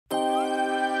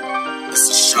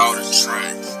Shawdi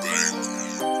track, baby.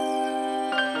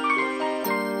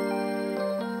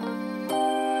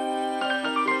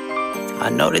 I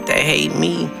know that they hate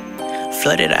me,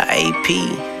 flooded our AP.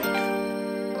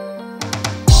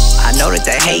 I know that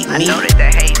they hate me,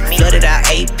 flooded our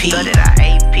AP.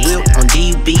 Whip on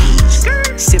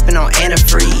DBs, sipping on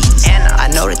antifreeze. I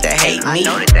know that they hate me,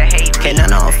 can't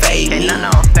none of them fade me.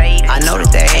 I know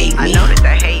that they hate me,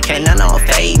 can't none of them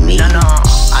fade me.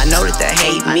 I know that they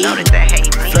hate me,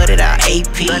 flooded our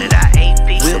AP.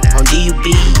 Whip on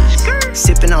DBs,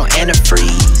 sipping on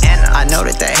antifreeze. I know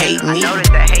that they hate me,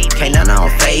 can't none of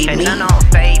them fade me.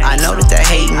 I know that they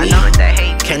hate me,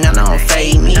 can't none of them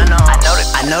fade me.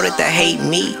 I know that they hate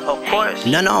me,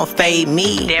 none of them fade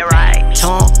me.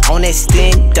 Tongue on that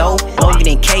stand dope, longer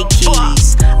than K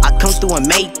keys. I come through and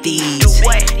make these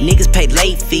niggas pay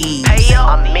late fees.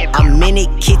 I'm in the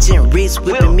kitchen, rich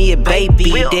whipping me a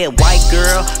baby. That white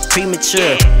girl,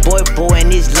 premature, boy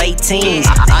in his late teens.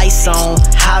 Ice on,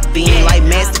 hot beam like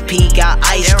Master P got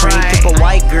ice cream. Pick a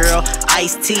white girl,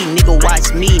 iced tea, nigga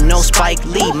watch me, no Spike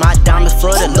Lee. My diamonds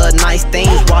flooded, love nice things.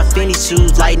 Walk Fendi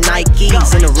shoes like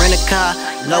Nikes. In the rent-a-car,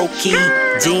 low key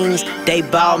jeans, they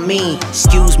bought me.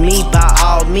 Excuse me, by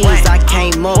all means, I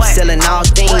came up selling all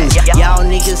things. Y'all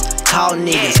niggas call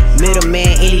niggas middleman,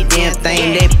 any damn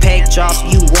thing. That pack drop,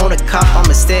 you want a cop,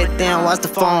 I'ma sit down, watch the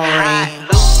phone ring.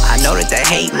 I know that they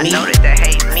hate me,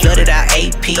 flooded our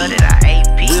AP.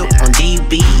 Whip on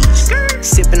DBs,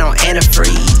 sipping on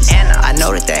antifreeze. I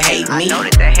know that they hate me,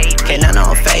 can't none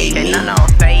of them fade me.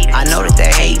 I know that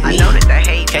they hate me,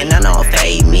 can't none of them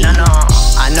fade me.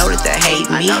 I know that they hate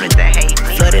me,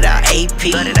 flooded our AP.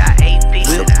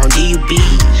 Whip on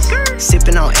DBs,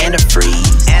 sipping on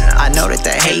antifreeze. I know that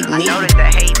they hate me,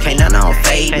 can't none of them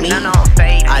fade me.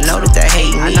 I know that they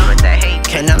hate me,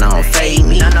 can't none of them fade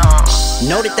me.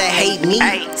 Know that they hate me,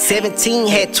 17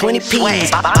 had 20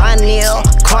 P's. Binary,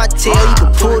 cartel, you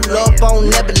can pull up on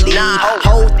never leave.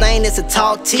 Whole thing is a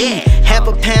tall T, half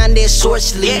a pound that short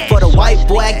sleeve. For the white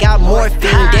boy, I got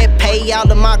morphine, that pay all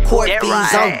of my court fees.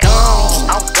 I'm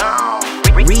gone.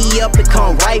 Re-up and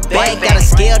come right back. Got a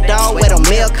scale dog with a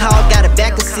mail call. Got a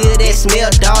back and seal that smell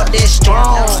dog, that's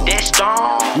strong.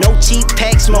 No cheap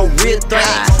packs, no real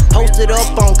threats. Posted up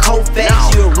on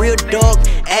Kofax, you a real dog.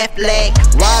 Affleck,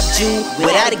 robbed you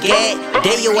without a gag.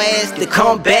 Dare your ass to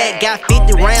come back. Got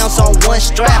 50 rounds on one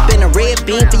strap and a red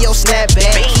beam for your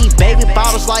snapback. Keep baby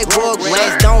bottles like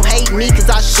Rugrats. Don't hate me cause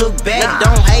I shook back.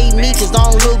 Don't hate me cause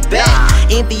don't look back.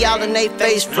 Envy all in they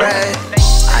face, right?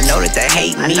 I know that they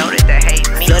hate me,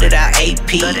 flooded our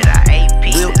AP.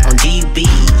 Whip on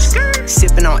DBs,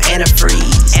 sipping on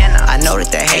antifreeze. I know that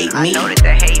they hate me,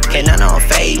 can't none of them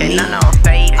fade me.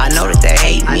 I know that they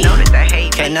hate me,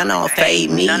 can't none of them fade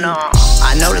me. I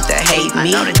know that they hate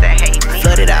me,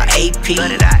 flooded our AP.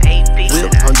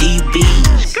 Whip on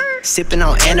DBs, sipping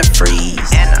on antifreeze.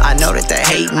 I know that they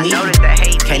hate me,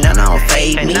 can't none of them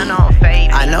fade me.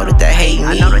 I know that they hate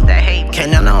me,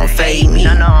 can't none of them fade me.